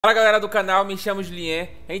Fala galera do canal, me chamo Julien.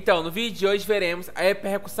 Então, no vídeo de hoje veremos a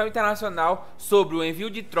repercussão internacional sobre o envio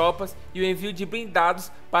de tropas e o envio de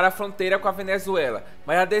blindados para a fronteira com a Venezuela.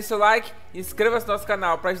 Mas já deixe seu like, inscreva-se no nosso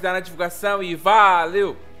canal para ajudar na divulgação e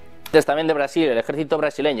valeu! También de Brasil, el ejército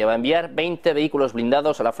brasileño va a enviar 20 vehículos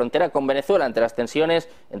blindados a la frontera con Venezuela ante las tensiones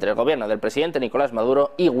entre el gobierno del presidente Nicolás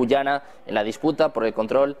Maduro y Guiana en la disputa por el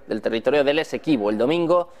control del territorio del Esequibo. El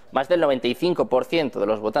domingo, más del 95% de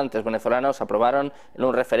los votantes venezolanos aprobaron en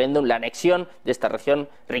un referéndum la anexión de esta región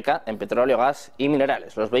rica en petróleo, gas y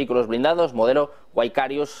minerales. Los vehículos blindados modelo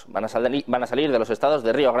Guaicarius van a salir de los estados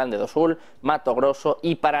de Río Grande do Sul, Mato Grosso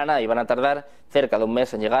y Paraná y van a tardar cerca de un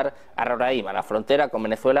mes en llegar a Roraima, la frontera con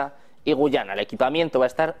Venezuela y Guyana. El equipamiento va a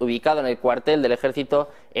estar ubicado en el cuartel del ejército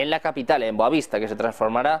en la capital, en Boavista, que se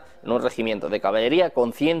transformará en un regimiento de caballería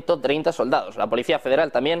con 130 soldados. La Policía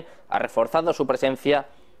Federal también ha reforzado su presencia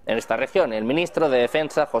en esta región. El ministro de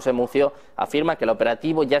Defensa, José Mucio, afirma que el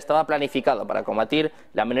operativo ya estaba planificado para combatir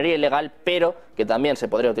la minería ilegal, pero que también se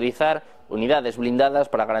podría utilizar unidades blindadas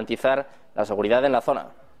para garantizar la seguridad en la zona.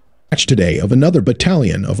 Today of another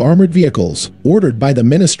battalion of armored vehicles ordered by the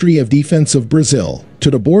Ministry of Defense of Brazil to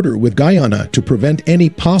the border with Guyana to prevent any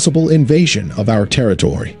possible invasion of our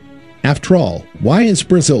territory. After all, why is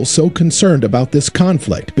Brazil so concerned about this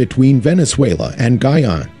conflict between Venezuela and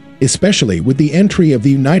Guyana, especially with the entry of the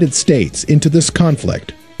United States into this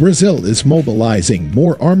conflict? Brazil is mobilizing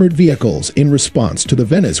more armored vehicles in response to the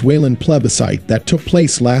Venezuelan plebiscite that took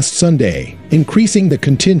place last Sunday, increasing the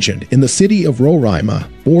contingent in the city of Roraima,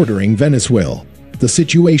 bordering Venezuela. The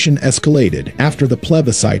situation escalated after the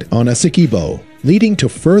plebiscite on Essequibo, leading to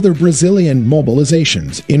further Brazilian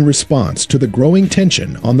mobilizations in response to the growing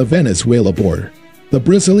tension on the Venezuela border. The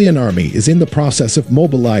Brazilian army is in the process of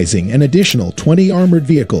mobilizing an additional 20 armored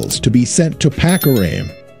vehicles to be sent to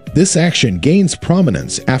Pacaraim. This action gains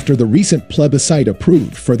prominence after the recent plebiscite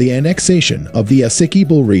approved for the annexation of the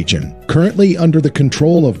Essequibo region, currently under the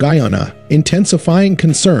control of Guyana, intensifying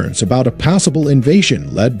concerns about a possible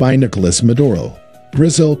invasion led by Nicolás Maduro.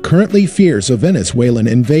 Brazil currently fears a Venezuelan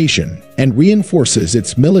invasion and reinforces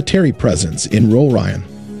its military presence in Roraima.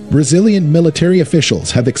 Brazilian military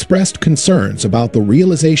officials have expressed concerns about the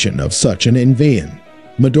realization of such an invasion.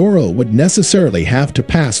 Maduro would necessarily have to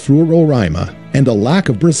pass through Roraima, and a lack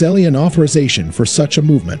of Brazilian authorization for such a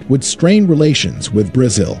movement would strain relations with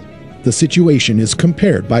Brazil. The situation is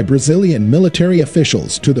compared by Brazilian military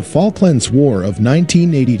officials to the Falklands War of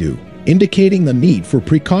 1982, indicating the need for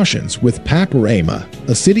precautions with Pacaraima,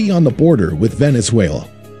 a city on the border with Venezuela.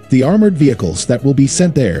 The armored vehicles that will be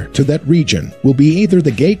sent there to that region will be either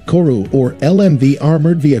the Gate Coru or LMV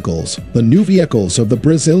armored vehicles, the new vehicles of the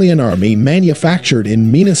Brazilian army manufactured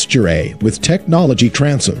in Minas Gerais with technology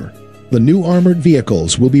transfer. The new armored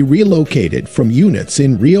vehicles will be relocated from units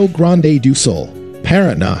in Rio Grande do Sul,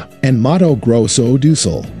 Paraná, and Mato Grosso do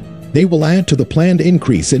Sul. They will add to the planned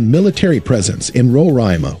increase in military presence in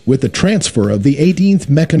Roraima with the transfer of the 18th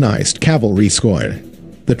Mechanized Cavalry Squad.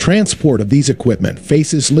 The transport of these equipment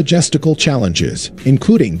faces logistical challenges,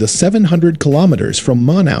 including the 700 kilometers from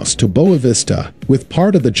Manaus to Boa Vista, with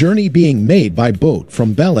part of the journey being made by boat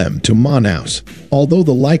from Belém to Manaus. Although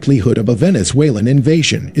the likelihood of a Venezuelan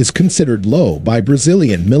invasion is considered low by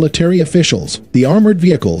Brazilian military officials, the armored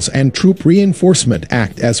vehicles and troop reinforcement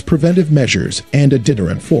act as preventive measures and a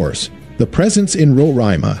deterrent force. The presence in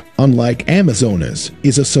Roraima, unlike Amazonas,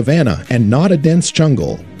 is a savanna and not a dense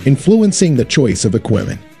jungle, influencing the choice of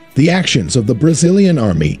equipment. The actions of the Brazilian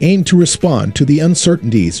army aim to respond to the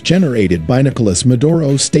uncertainties generated by Nicolás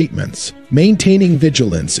Maduro's statements, maintaining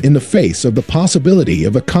vigilance in the face of the possibility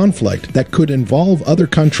of a conflict that could involve other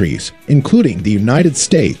countries, including the United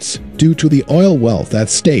States, due to the oil wealth at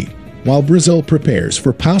stake. While Brazil prepares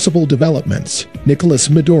for possible developments, Nicolás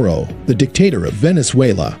Maduro, the dictator of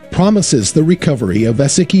Venezuela, promises the recovery of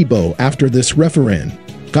Essequibo after this referendum.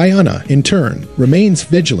 Guyana, in turn, remains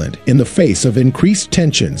vigilant in the face of increased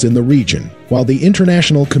tensions in the region, while the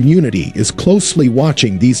international community is closely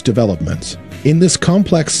watching these developments. In this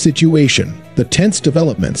complex situation, the tense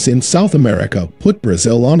developments in South America put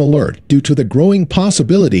Brazil on alert due to the growing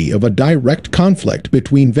possibility of a direct conflict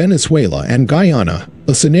between Venezuela and Guyana,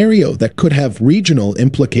 a scenario that could have regional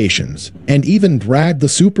implications, and even drag the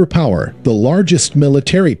superpower, the largest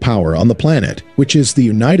military power on the planet, which is the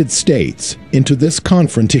United States, into this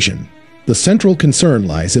confrontation. The central concern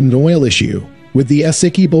lies in the oil issue, with the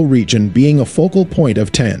Essequibo region being a focal point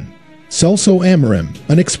of 10. Celso Amorim,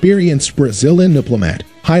 an experienced Brazilian diplomat,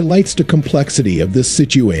 highlights the complexity of this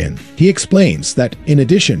situation. He explains that, in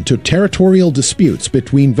addition to territorial disputes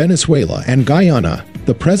between Venezuela and Guyana,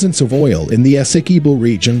 the presence of oil in the Essequibo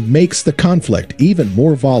region makes the conflict even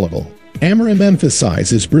more volatile. Amorim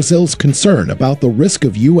emphasizes Brazil's concern about the risk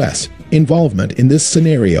of U.S. involvement in this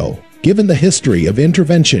scenario, given the history of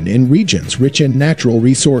intervention in regions rich in natural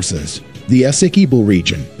resources. The Essequibo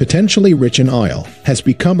region, potentially rich in oil, has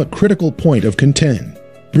become a critical point of contention.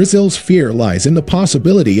 Brazil's fear lies in the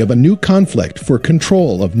possibility of a new conflict for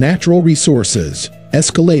control of natural resources,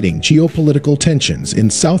 escalating geopolitical tensions in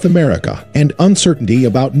South America, and uncertainty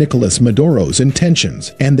about Nicolas Maduro's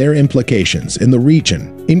intentions and their implications in the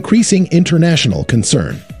region, increasing international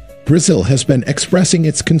concern. Brazil has been expressing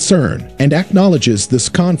its concern and acknowledges this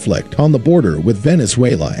conflict on the border with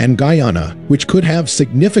Venezuela and Guiana, which could have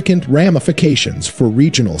significant ramifications for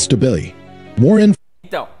regional stability.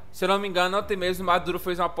 Então, se eu não me engano, ontem mesmo Maduro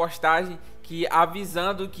fez uma postagem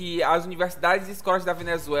avisando que as universidades e escolas da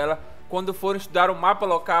Venezuela, quando forem estudar o mapa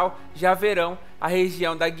local, já verão a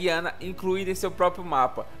região da Guiana incluída em seu próprio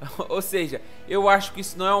mapa. Ou seja, eu acho que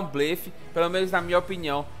isso não é um blefe, pelo menos na minha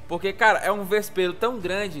opinião, porque, cara, é um vespeiro tão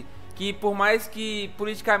grande que, por mais que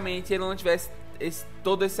politicamente ele não tivesse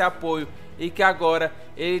todo esse apoio e que agora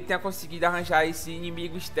ele tenha conseguido arranjar esse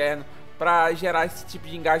inimigo externo para gerar esse tipo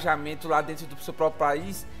de engajamento lá dentro do seu próprio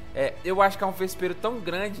país, eu acho que é um vespeiro tão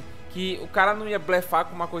grande que o cara não ia blefar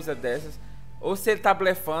com uma coisa dessas. Ou se ele tá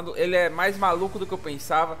blefando, ele é mais maluco do que eu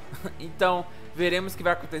pensava. Então, veremos o que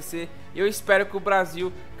vai acontecer. Eu espero que o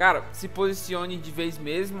Brasil, cara, se posicione de vez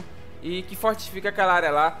mesmo e que fortifique aquela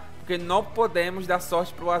área lá, porque não podemos dar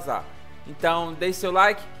sorte pro azar. Então, deixe seu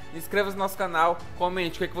like, inscreva-se no nosso canal,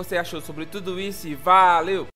 comente o que você achou sobre tudo isso e valeu!